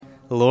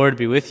The Lord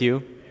be with you.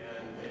 And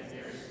with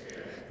your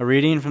spirit. A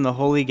reading from the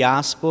Holy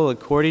Gospel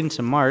according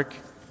to Mark.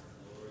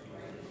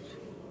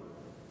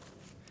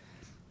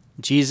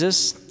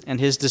 Jesus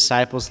and his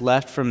disciples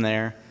left from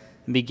there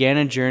and began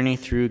a journey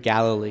through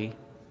Galilee,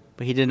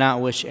 but he did not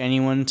wish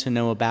anyone to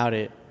know about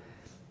it.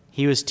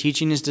 He was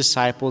teaching his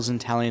disciples and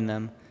telling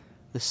them,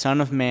 "The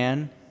Son of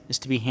Man is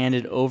to be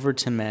handed over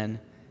to men,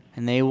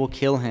 and they will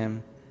kill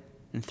him.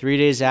 And 3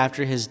 days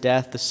after his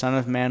death, the Son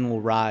of Man will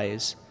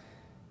rise."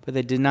 But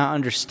they did not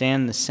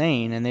understand the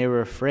saying, and they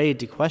were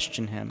afraid to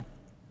question him.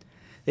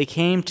 They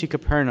came to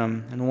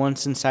Capernaum, and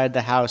once inside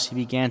the house, he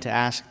began to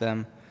ask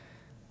them,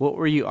 "What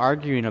were you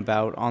arguing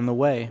about on the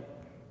way?"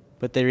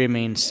 But they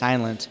remained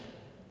silent,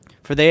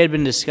 for they had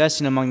been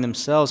discussing among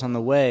themselves on the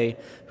way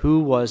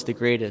who was the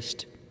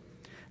greatest.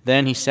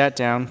 Then he sat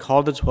down,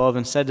 called the 12,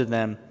 and said to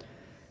them,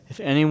 "If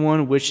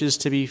anyone wishes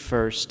to be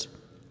first,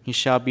 he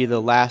shall be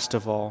the last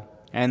of all,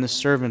 and the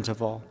servant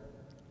of all."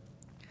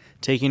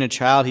 Taking a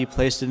child, he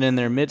placed it in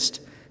their midst,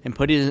 and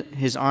putting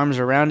his arms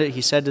around it,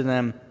 he said to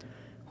them,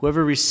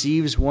 "Whoever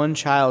receives one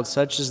child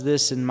such as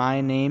this in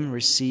my name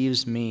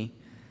receives me.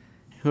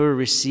 Whoever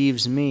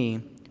receives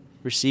me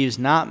receives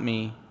not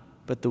me,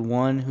 but the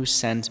one who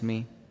sent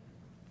me."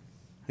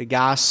 The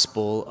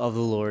Gospel of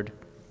the Lord.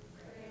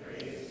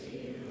 Praise to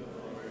you,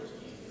 Lord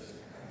Jesus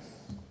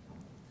Christ.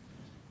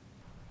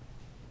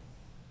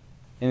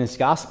 In this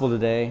Gospel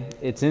today,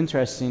 it's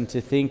interesting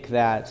to think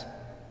that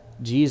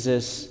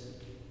Jesus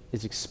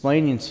is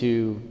explaining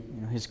to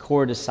his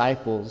core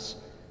disciples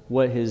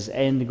what his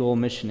end goal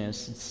mission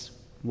is. It's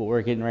what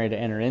we're getting ready to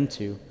enter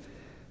into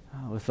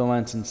with the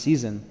Lenten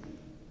season.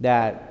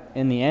 That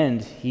in the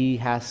end, he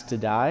has to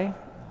die,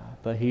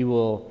 but he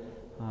will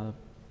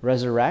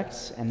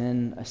resurrect and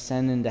then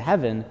ascend into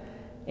heaven.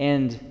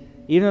 And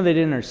even though they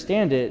didn't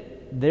understand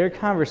it, their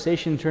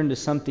conversation turned to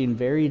something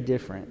very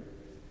different.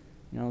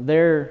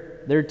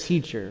 Their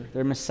teacher,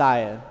 their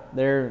Messiah,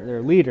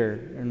 their leader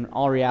in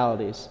all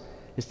realities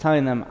is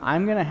telling them,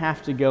 "I'm going to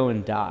have to go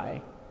and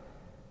die."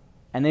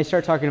 And they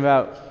start talking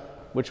about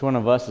which one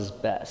of us is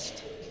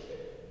best.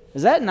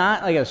 Is that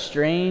not like a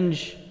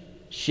strange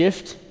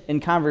shift in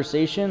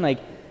conversation? Like,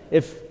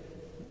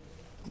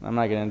 I'm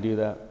not going to do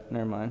that.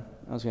 Never mind.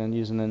 I was going to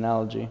use an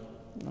analogy.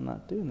 I'm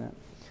not doing that.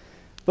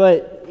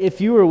 But if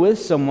you were with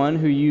someone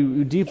who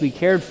you deeply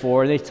cared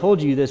for, and they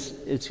told you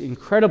it's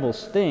incredible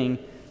thing,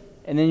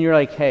 and then you're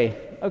like, "Hey,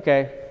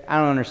 okay, I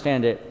don't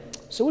understand it.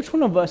 So which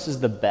one of us is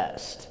the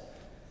best?"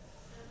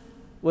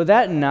 Would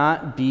that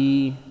not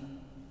be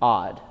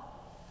odd?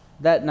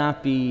 Would that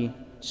not be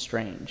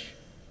strange?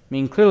 I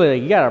mean, clearly,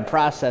 you got to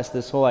process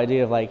this whole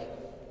idea of what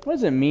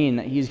does it mean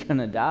that he's going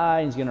to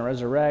die, he's going to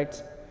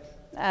resurrect?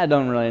 I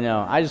don't really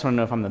know. I just want to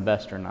know if I'm the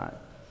best or not.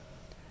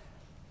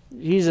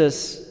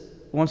 Jesus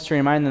wants to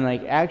remind them,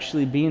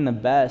 actually being the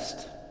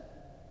best,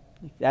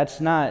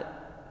 that's not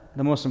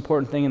the most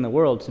important thing in the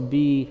world, to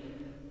be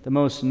the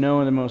most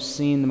known, the most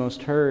seen, the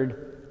most heard.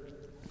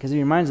 Because he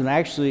reminds them,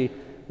 actually,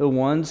 the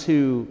ones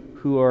who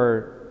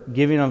are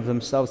giving of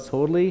themselves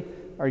totally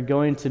are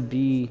going to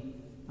be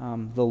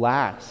the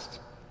last.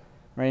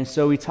 Right? And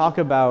so we talk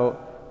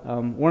about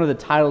one of the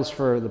titles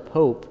for the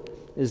Pope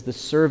is the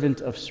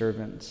servant of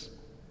servants.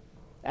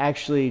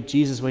 Actually,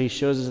 Jesus, what he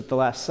shows us at the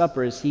Last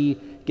Supper is he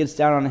gets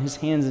down on his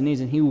hands and knees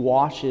and he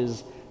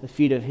washes the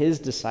feet of his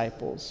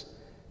disciples.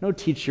 No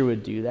teacher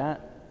would do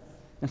that.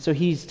 And so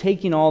he's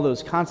taking all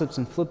those concepts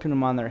and flipping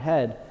them on their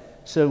head.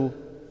 So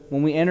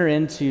when we enter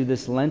into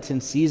this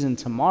Lenten season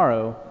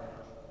tomorrow,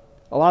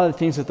 a lot of the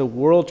things that the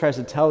world tries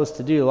to tell us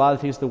to do, a lot of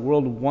the things the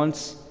world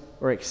wants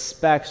or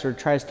expects or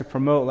tries to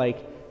promote,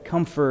 like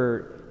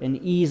comfort and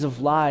ease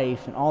of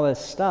life and all this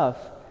stuff,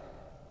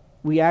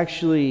 we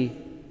actually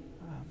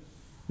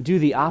do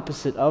the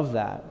opposite of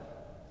that.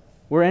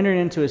 We're entering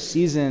into a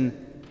season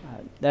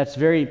that's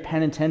very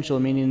penitential,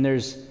 meaning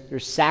there's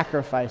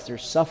sacrifice,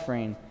 there's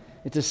suffering.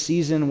 It's a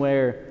season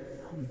where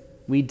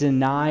we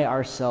deny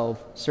ourselves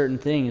certain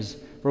things,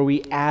 where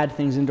we add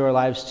things into our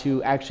lives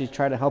to actually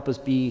try to help us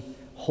be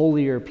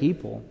holier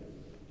people.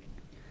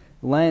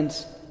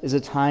 Lent is a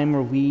time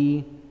where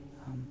we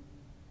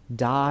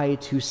die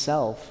to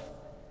self.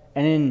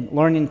 And in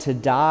learning to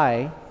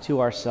die to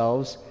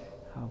ourselves,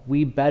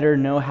 we better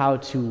know how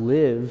to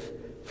live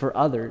for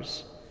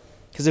others.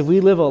 Because if we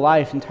live a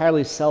life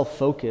entirely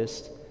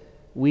self-focused,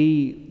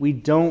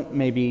 we don't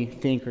maybe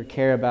think or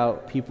care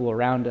about people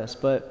around us.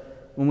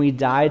 But when we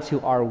die to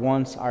our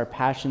wants, our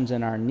passions,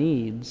 and our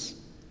needs,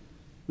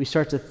 we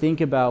start to think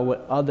about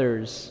what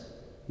others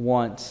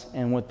want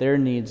and what their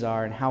needs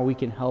are and how we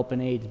can help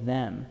and aid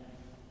them.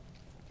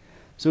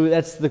 So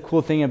that's the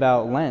cool thing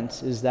about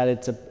Lent, is that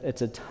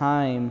it's a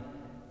time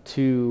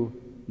to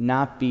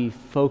not be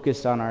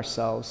focused on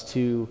ourselves,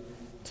 to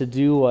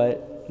do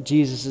what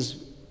Jesus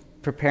is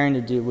preparing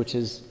to do, which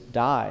is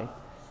die.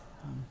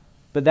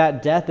 But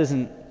that death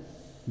isn't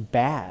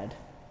bad.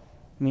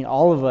 I mean,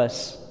 all of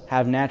us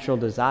have natural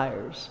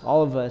desires.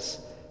 All of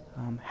us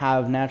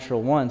have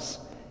natural wants,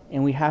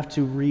 and we have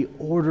to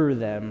reorder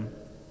them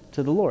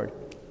to the Lord.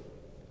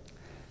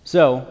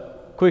 So,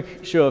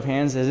 quick show of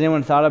hands, has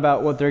anyone thought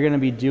about what they're going to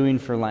be doing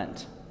for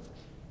Lent?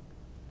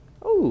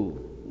 Oh,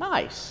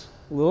 nice.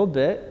 A little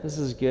bit. This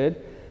is good.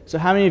 So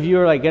how many of you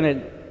are like going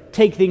to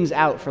take things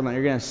out for Lent?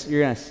 You're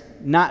going to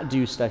not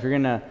do stuff. You're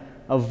going to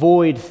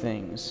avoid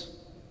things.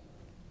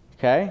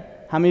 Okay?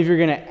 How many of you are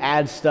going to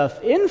add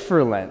stuff in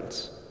for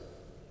Lent?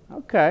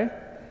 Okay.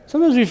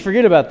 Sometimes we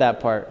forget about that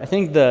part. I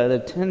think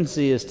the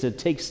tendency is to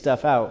take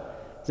stuff out.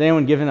 Is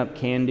anyone giving up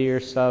candy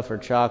or stuff or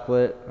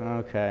chocolate?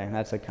 Okay,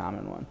 that's a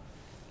common one.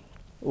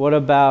 What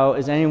about,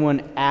 is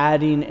anyone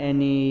adding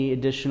any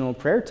additional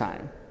prayer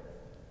time?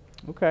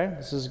 Okay,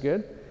 this is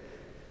good.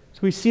 So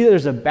we see that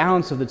there's a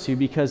balance of the two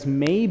because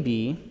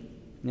maybe,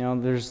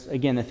 there's,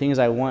 again, the things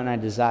I want and I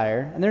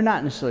desire, and they're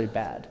not necessarily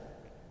bad.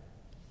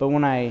 But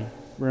when I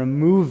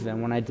remove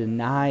them, when I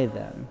deny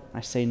them,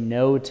 I say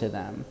no to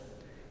them,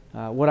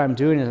 what I'm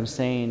doing is I'm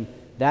saying,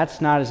 that's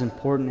not as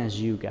important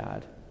as you,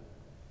 God.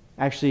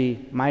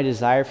 Actually, my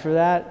desire for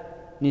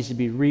that needs to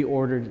be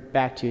reordered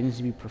back to you. It needs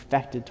to be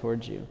perfected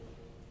towards you.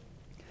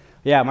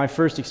 Yeah, my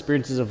first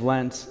experiences of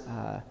Lent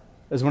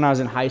was when I was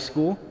in high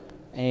school,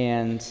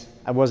 and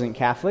I wasn't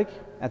Catholic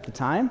at the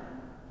time.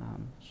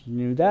 You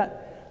knew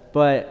that.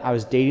 But I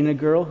was dating a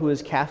girl who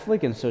was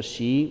Catholic, and so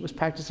she was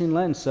practicing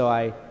Lent, so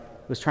I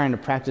was trying to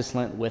practice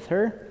Lent with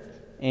her,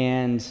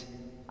 and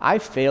I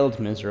failed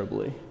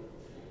miserably.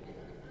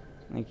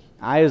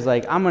 I was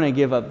like, I'm going to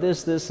give up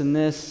this, this, and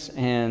this,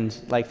 and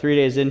 3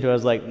 days into it, I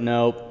was like,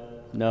 nope,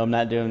 I'm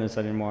not doing this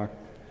anymore.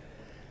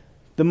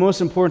 The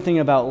most important thing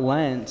about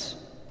Lent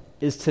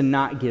is to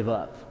not give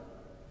up.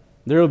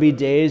 There will be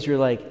days you're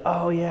like,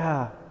 oh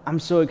yeah, I'm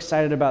so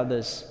excited about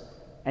this,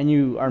 and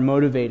you are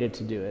motivated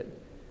to do it.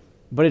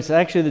 But it's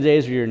actually the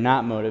days where you're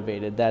not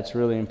motivated that's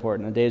really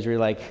important. The days where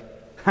you're like,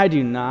 I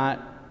do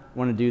not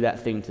want to do that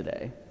thing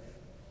today.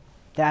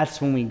 That's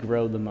when we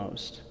grow the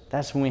most.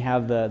 That's when we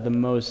have the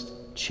most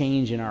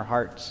change in our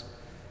hearts.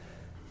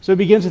 So it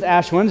begins with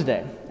Ash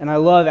Wednesday. And I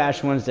love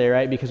Ash Wednesday,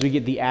 right? Because we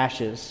get the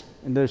ashes.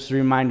 And there's a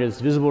reminder, this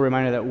visible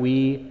reminder that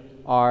we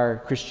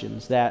are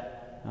Christians,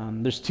 that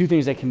there's two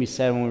things that can be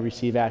said when we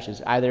receive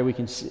ashes. Either we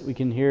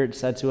can hear it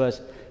said to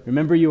us,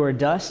 remember you are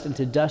dust, and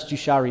to dust you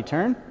shall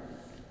return.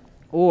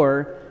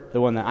 Or the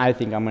one that I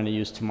think I'm going to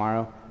use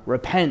tomorrow,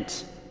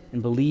 repent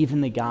and believe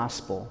in the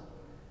gospel.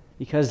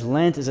 Because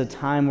Lent is a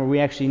time where we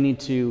actually need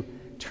to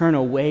turn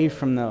away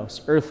from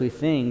those earthly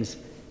things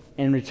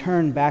and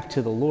return back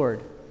to the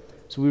Lord.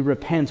 So we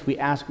repent, we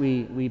ask,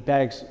 we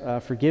beg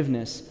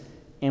forgiveness,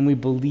 and we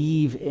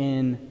believe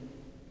in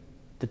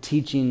the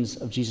teachings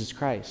of Jesus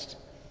Christ.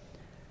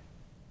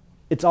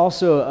 It's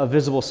also a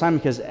visible sign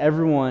because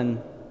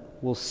everyone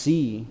will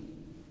see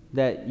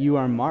that you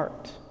are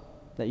marked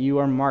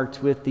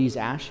with these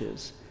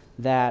ashes,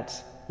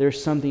 that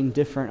there's something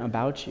different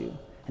about you.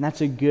 And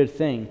that's a good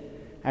thing.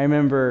 I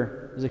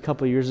remember, it was a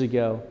couple years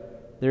ago,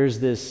 there's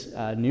this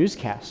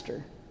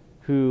newscaster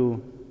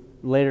who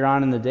later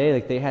on in the day,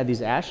 they had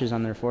these ashes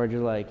on their forehead.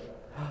 You're like,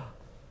 oh,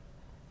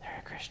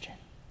 they're a Christian.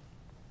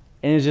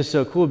 And it's just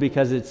so cool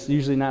because it's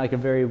usually not a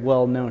very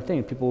well-known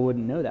thing. People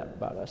wouldn't know that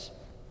about us.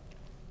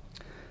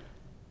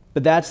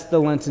 But that's the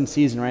Lenten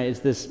season, right? It's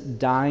this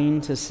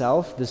dying to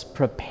self, this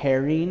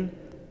preparing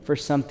for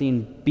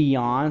something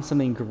beyond,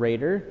 something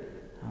greater.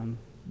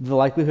 The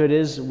likelihood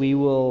is we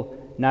will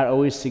not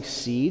always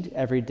succeed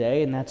every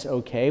day, and that's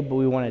okay, but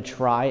we want to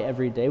try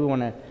every day. We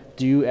want to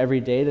do every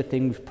day the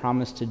thing we've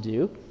promised to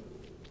do.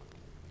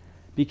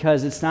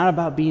 Because it's not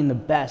about being the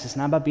best. It's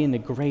not about being the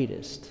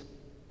greatest.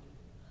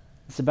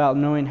 It's about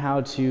knowing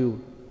how to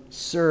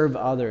serve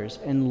others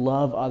and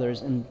love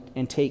others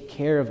and take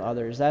care of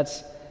others.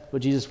 That's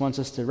what Jesus wants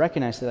us to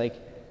recognize. So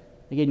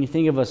again, you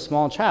think of a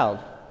small child.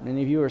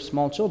 Many of you are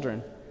small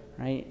children,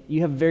 right?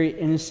 You have very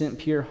innocent,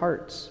 pure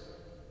hearts.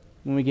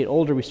 When we get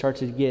older, we start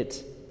to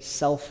get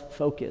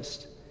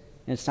self-focused.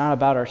 And it's not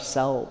about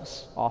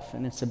ourselves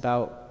often. It's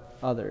about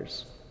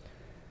others.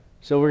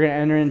 So we're going to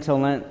enter into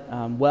Lent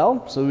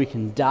well, so we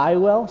can die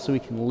well, so we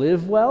can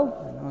live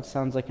well. I know it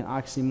sounds like an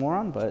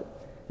oxymoron, but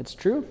it's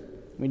true.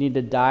 We need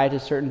to die to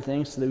certain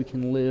things so that we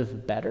can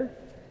live better.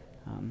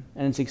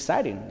 And it's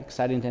exciting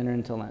to enter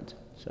into Lent.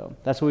 So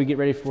that's what we get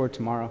ready for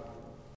tomorrow.